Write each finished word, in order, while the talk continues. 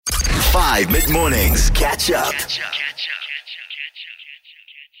5 mid-mornings. Catch up.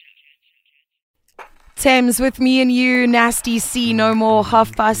 Thames with me and you, Nasty C, no more,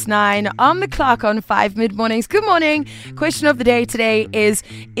 9:30 on the clock on 5 mid-mornings. Good morning. Question of the day today is,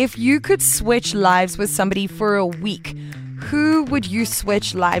 if you could switch lives with somebody for a week, who would you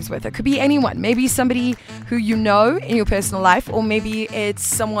switch lives with? It could be anyone. Maybe somebody who you know in your personal life, or maybe it's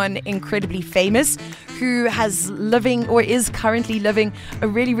someone incredibly famous who has living or is currently living a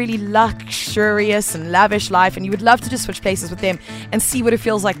really, really luxurious and lavish life, and you would love to just switch places with them and see what it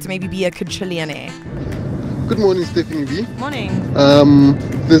feels like to maybe be a quadrillionaire. Good morning, Stephanie B. Morning.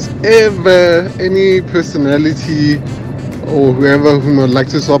 If there's ever any personality or whoever whom I'd like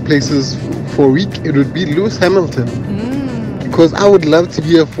to swap places for a week, it would be Lewis Hamilton. Because I would love to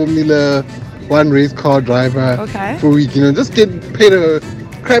be a Formula 1 race car driver for a week. Just get paid a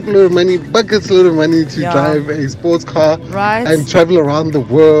crap load of money, buckets load of money to drive a sports car and travel around the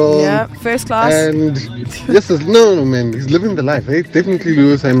world. Yeah, first class. And yes, no, man, he's living the life. Definitely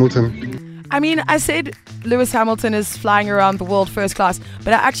Lewis Hamilton. I mean, I said Lewis Hamilton is flying around the world first class,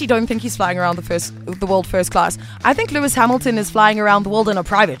 but I actually don't think he's flying around the world first class. I think Lewis Hamilton is flying around the world in a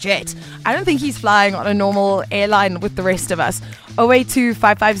private jet. I don't think he's flying on a normal airline with the rest of us. 082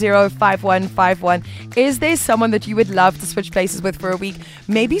 550 5151. Is there someone that you would love to switch places with for a week?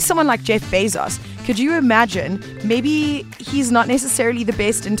 Maybe someone like Jeff Bezos. Could you imagine? Maybe he's not necessarily the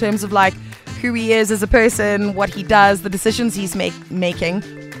best in terms of like who he is as a person, what he does, the decisions he's making.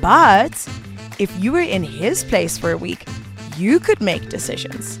 But if you were in his place for a week, you could make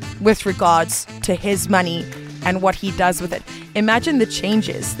decisions with regards to his money and what he does with it. Imagine the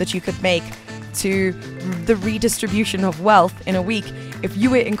changes that you could make to the redistribution of wealth in a week if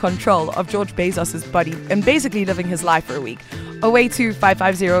you were in control of George Bezos' body and basically living his life for a week. 082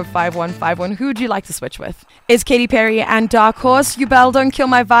 550 5151. Who would you like to switch with? It's Katy Perry and Dark Horse. You Bell, Don't Kill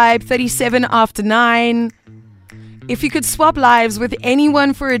My Vibe, 37 after 9. If you could swap lives with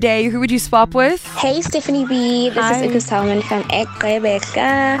anyone for a day, who would you swap with? Hey, Stephanie B. This is Uku Salman from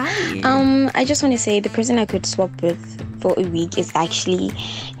Rebecca. I just want to say the person I could swap with for a week is actually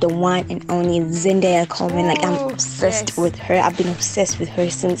the one and only Zendaya Coleman. I'm obsessed with her. I've been obsessed with her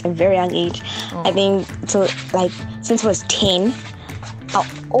since a very young age. I think so. Since I was 10, I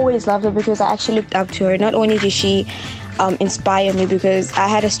always loved her because I actually looked up to her. Not only did she inspire me, because I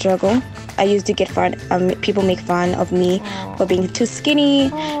had a struggle. I used to get people make fun of me for being too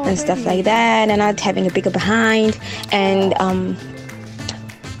skinny and stuff like that, and not having a bigger behind and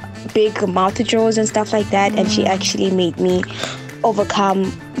big mouth jaws and stuff like that. And she actually made me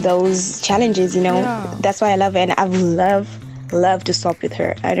overcome those challenges. That's why I love her, and I would love to swap with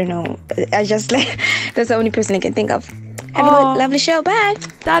her. I don't know. I just that's the only person I can think of. Have a lovely show. Bye.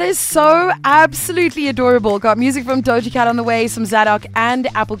 That is so absolutely adorable. Got music from Doja Cat on the way, some Zadok and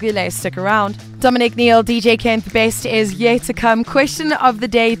Apple Goulet. Stick around. Dominic Neal, DJ Kent, the best is yet to come. Question of the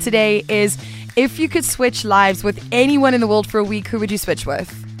day today is, if you could switch lives with anyone in the world for a week, who would you switch with?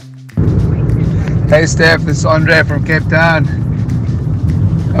 Hey Steph, this is Andre from Cape Town.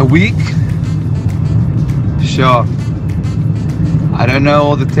 A week? Sure. I don't know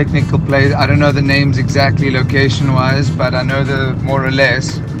all the technical plays. I don't know the names exactly location-wise, but I know the more or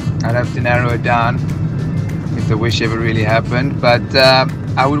less. I'd have to narrow it down if the wish ever really happened. But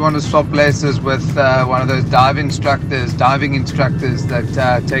I would want to swap places with one of those diving instructors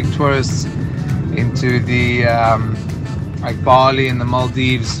that take tourists into the like Bali and the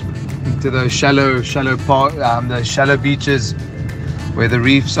Maldives, into those shallow beaches where the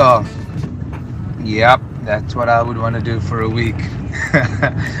reefs are. Yep, that's what I would want to do for a week.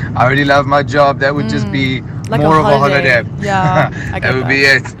 I already love my job. That would just be like more of a holiday. Yeah, I get that would be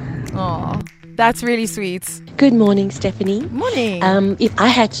it. Oh, that's really sweet. Good morning, Stephanie. Morning. If I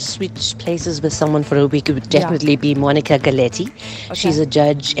had to switch places with someone for a week, it would definitely be Monica Galetti. Okay. She's a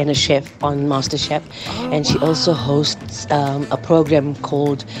judge and a chef on MasterChef, and she also hosts a program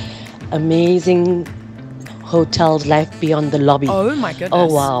called Amazing Hotels Life Beyond the Lobby. Oh my goodness.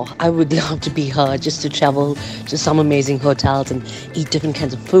 Oh wow, I would love to be her, just to travel to some amazing hotels and eat different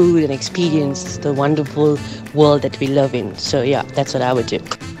kinds of food and experience the wonderful world that we live in. So yeah, that's what I would do.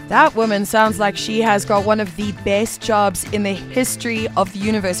 That woman sounds like she has got one of the best jobs in the history of the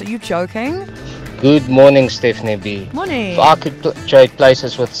universe. Are you joking? Good morning, Stephanie B. Morning. If I could trade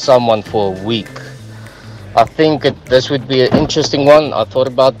places with someone for a week, I think this would be an interesting one. I thought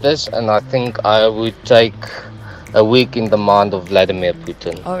about this, and I think I would take a week in the mind of Vladimir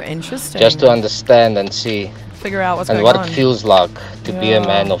Putin. Oh, interesting. Just to understand and see, figure out what's and going what on. it feels like to be a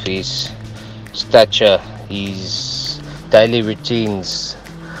man of his stature, his daily routines.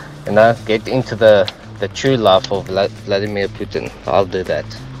 Get into the true life of Vladimir Putin. I'll do that.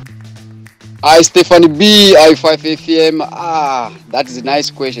 Hi, Stephanie B, I5FM. That is a nice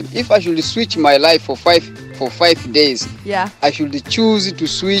question. If I should switch my life for five days, Yeah. I should choose to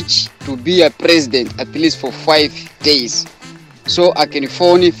switch to be a president at least for 5 days. So I can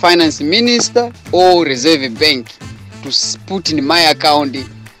phone the finance minister or reserve a bank to put in my account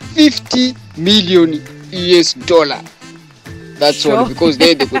 50 million US dollar. That's all, because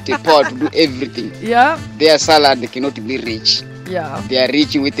they got the power to do everything. Yeah. Their salary cannot be rich. Yeah. They are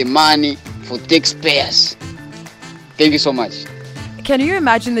rich with the money for taxpayers. Thank you so much. Can you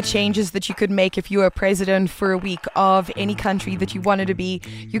imagine the changes that you could make if you were president for a week of any country that you wanted to be?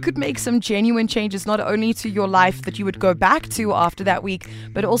 You could make some genuine changes, not only to your life that you would go back to after that week,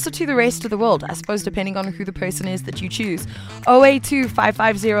 but also to the rest of the world, I suppose, depending on who the person is that you choose.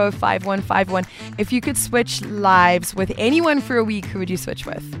 082-550-5151. If you could switch lives with anyone for a week, who would you switch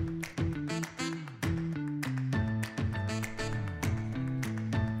with?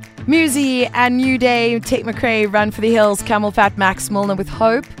 Musi and New Day, Tate McRae, Run for the Hills, Camel Fat, Max Milner with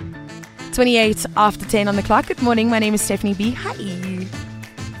Hope. 28 after 10 on the clock. Good morning, my name is Stephanie B. Hi.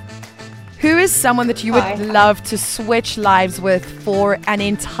 Who is someone that you would love to switch lives with for an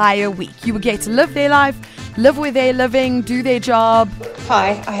entire week? You would get to live their life, live where they're living, do their job.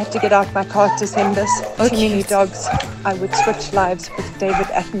 Hi, I had to get out my car to send this. Too many dogs. I would switch lives with David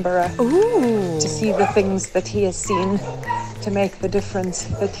Attenborough. Ooh. To see the things that he has seen, to make the difference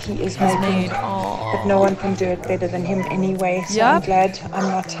that he is making. But no one can do it better than him anyway. So I'm glad I'm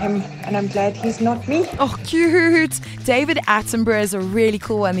not him, and I'm glad he's not me. Oh, cute. David Attenborough is a really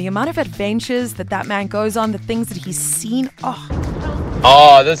cool one. The amount of adventures that man goes on, the things that he's seen.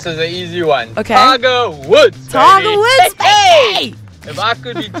 Oh, this is an easy one. Okay. Tiger Woods. Tiger Woods, Hey! If I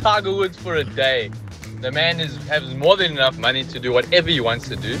could be Tiger Woods for a day, the man has more than enough money to do whatever he wants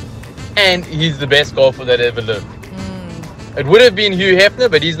to do, and he's the best golfer that ever lived. It would have been Hugh Hefner,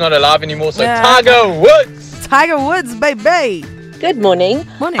 but he's not alive anymore, so Tiger Woods! Tiger Woods, baby! Good morning.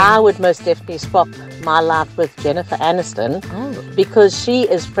 Morning. I would most definitely swap my life with Jennifer Aniston because she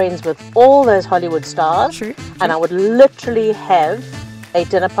is friends with all those Hollywood stars. True. And I would literally have a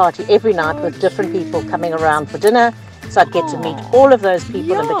dinner party every night with different people coming around for dinner. So I'd get to meet all of those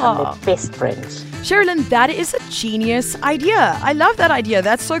people and become their best friends. Sherilyn, that is a genius idea. I love that idea.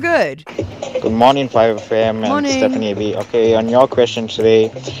 That's so good. Good morning, 5FM and Stephanie B. Okay, on your question today,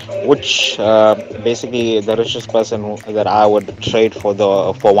 which basically the richest person that I would trade for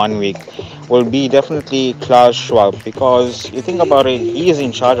 1 week will be definitely Klaus Schwab, because you think about it, he is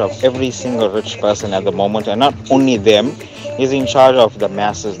in charge of every single rich person at the moment, and not only them, he's in charge of the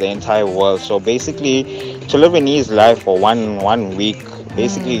masses, the entire world. So basically, to live in his life for one week,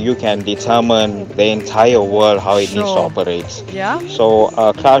 basically you can determine the entire world how it needs to operate. Yeah. So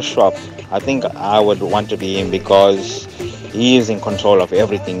Klaus Schwab, I think I would want to be him because he is in control of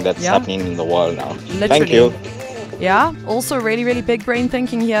everything that's happening in the world now. Literally. Thank you. Yeah, also really, really big brain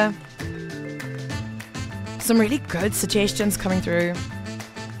thinking here. Some really good suggestions coming through.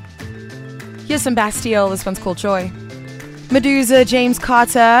 Here's some Bastille. This one's called Joy. Medusa, James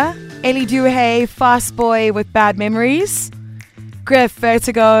Carter, Ellie Duhay, Fast Boy with Bad Memories. Griff,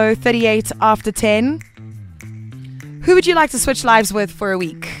 Vertigo, 38 after 10. Who would you like to switch lives with for a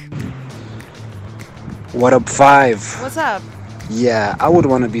week? What up, 5? What's up? Yeah, I would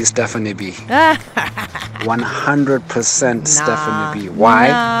want to be Stephanie B. 100% Stephanie B.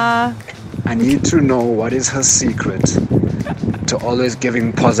 Why? I need to know what is her secret to always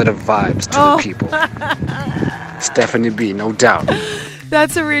giving positive vibes to the people. Stephanie B, no doubt.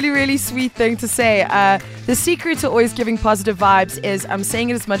 That's a really, really sweet thing to say. The secret to always giving positive vibes is I'm saying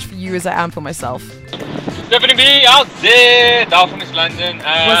it as much for you as I am for myself. Stephanie B out there, Dow from East London.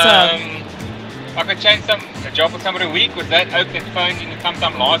 What's up? I could change a job for somebody a week. Was that oak that phoned in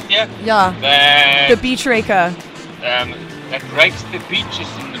sometime last year? Yeah. The beach raker. That rakes the beaches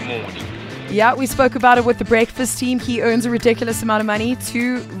in the morning. Yeah, we spoke about it with the breakfast team. He earns a ridiculous amount of money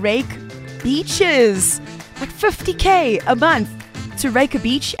to rake beaches. Like 50K a month to rake a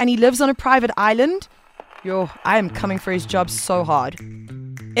beach, and he lives on a private island. Yo, I am coming for his job so hard.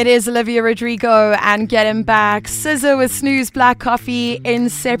 It is Olivia Rodrigo and Get Him Back. Scissor with Snooze Black Coffee,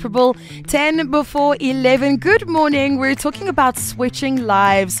 inseparable. 10 before 11. Good morning. We're talking about switching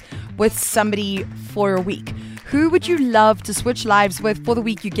lives with somebody for a week. Who would you love to switch lives with for the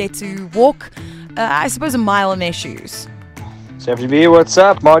week? You get to walk, I suppose, a mile in their shoes. Stephanie B, what's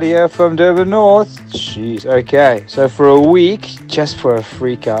up? Marty here from Durban North. Jeez, okay. So for a week, just for a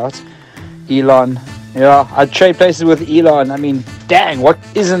freak out, Elon. Yeah, I'd trade places with Elon. I mean, dang, what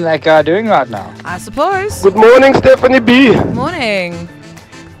isn't that guy doing right now? I suppose. Good morning, Stephanie B. Morning.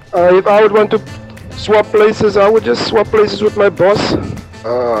 If I would want to swap places, I would just swap places with my boss.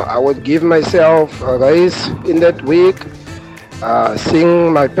 I would give myself a raise in that week,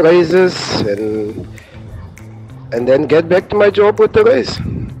 sing my praises, and then get back to my job with the raise.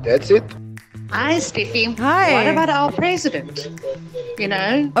 That's it. Hi, Steffi. Hi. What about our president? You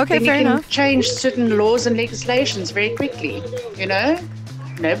know, Okay, then fair you can enough. change certain laws and legislations very quickly. You know,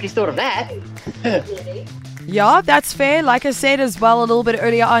 nobody thought of that. Yeah, that's fair. Like I said as well a little bit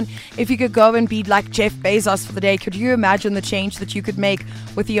earlier on, if you could go and be like Jeff Bezos for the day, could you imagine the change that you could make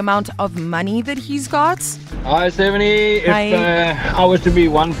with the amount of money that he's got? Hi, Stephanie. Hi. If I was to be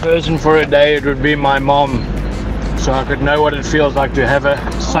one person for a day, it would be my mom. So I could know what it feels like to have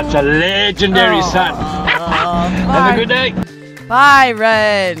such a legendary son. Have a good day.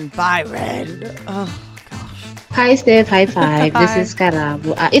 Byron. Oh. Hi Steph, high five. Hi. This is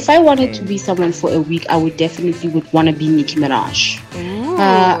Karabu. If I wanted to be someone for a week, I would definitely want to be Nicki Minaj.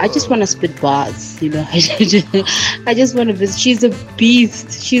 I just want to spit bars, you know. I just want to be. She's a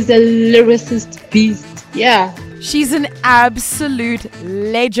beast. She's a lyricist beast. Yeah. She's an absolute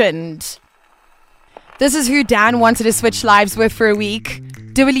legend. This is who Dan wanted to switch lives with for a week.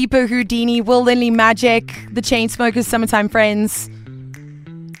 Dua Lipa, Houdini, Will Linley, Magic, The Chainsmokers, Summertime Friends.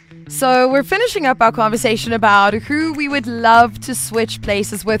 So we're finishing up our conversation about who we would love to switch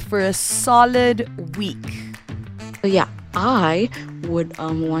places with for a solid week. Yeah, I would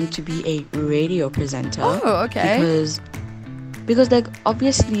want to be a radio presenter. Oh, okay. Because like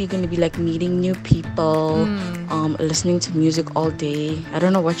obviously you're going to be like meeting new people, listening to music all day. I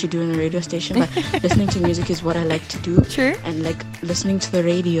don't know what you do in a radio station, but listening to music is what I like to do. True. And like listening to the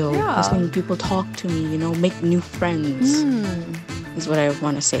radio, listening to people talk to me, you know, make new friends. Is what I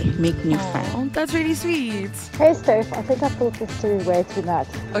want to say. Make new friends. That's really sweet. Hey Steph, I think I thought this through way too much.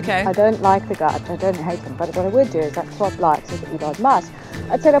 Okay. I don't like the guy, I don't hate him, but what I would do is I'd swap lives with Elon Musk.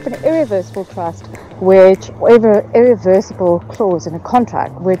 I'd set up an irreversible trust, irreversible clause in a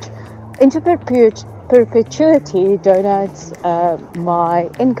contract, which into perpetuity donates my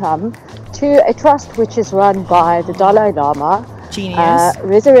income to a trust which is run by the Dalai Lama. Genius.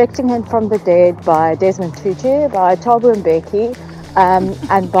 Resurrecting him from the dead by Desmond Tutu, by Thabo Mbeki,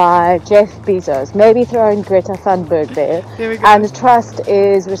 and by Jeff Bezos. Maybe throw in Greta Thunberg there. There we go. And the trust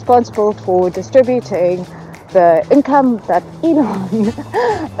is responsible for distributing the income that Elon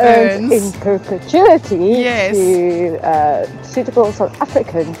earns in perpetuity to suitable South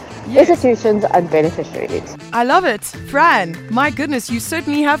African institutions and beneficiaries. I love it. Fran, my goodness, you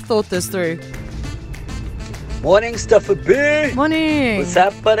certainly have thought this through. Morning, Steffi B. Morning. What's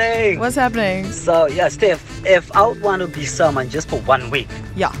happening? What's happening? So, yeah, Steph, if I would want to be someone just for 1 week,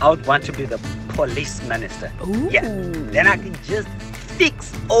 I would want to be the police minister. Ooh. Yeah. Then I can just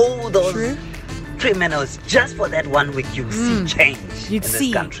fix all those criminals just for that 1 week. You see change in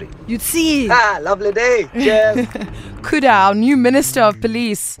this country. You'd see. Lovely day. Cheers. Kuda, our new Minister of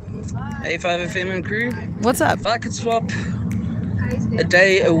Police. Hey, 5FM and crew. What's up? If I could swap a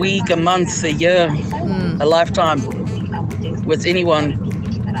day, a week, a month, a year, a lifetime with anyone,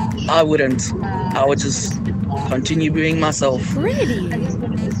 I wouldn't. I would just continue being myself. Really?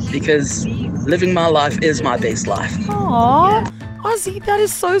 Because living my life is my best life. Aww. Ozzy, that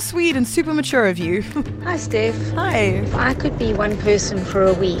is so sweet and super mature of you. Hi, Steph. Hi. If I could be one person for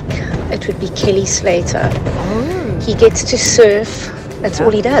a week, it would be Kelly Slater. He gets to surf. That's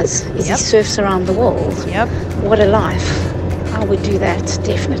all he does, is he surfs around the world. What a life. I would do that,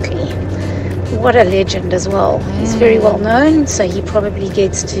 definitely. What a legend as well. He's very well known, so he probably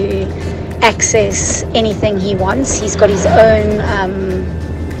gets to access anything he wants. He's got his own,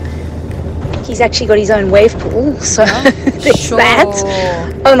 he's actually got his own wave pool, so there's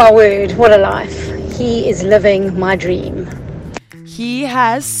that. Oh my word, what a life. He is living my dream. He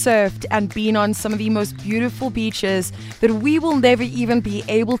has surfed and been on some of the most beautiful beaches that we will never even be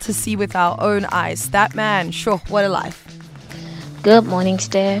able to see with our own eyes. That man, sure, what a life. Good morning,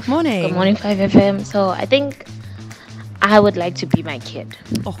 Steph. Morning. Good morning, 5FM. So I think I would like to be my kid.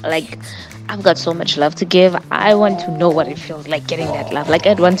 Like, I've got so much love to give. I want to know what it feels like getting that love. Like,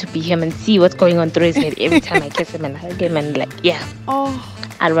 I'd want to be him and see what's going on through his head every time I kiss him and hug him and like,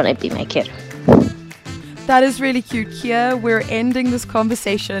 I'd want to be my kid. That is really cute. Here, we're ending this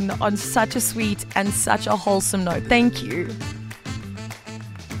conversation on such a sweet and such a wholesome note. Thank you.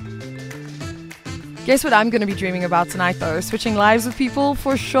 Guess what I'm going to be dreaming about tonight, though? Switching lives with people,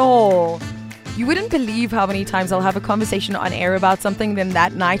 for sure. You wouldn't believe how many times I'll have a conversation on air about something, then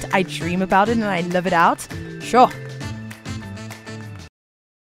that night I dream about it and I live it out. Sure.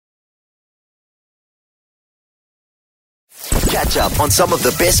 Catch up on some of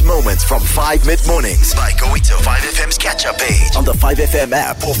the best moments from 5 mid-mornings by going to 5FM's catch-up page on the 5FM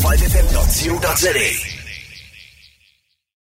app or 5FM.co.za.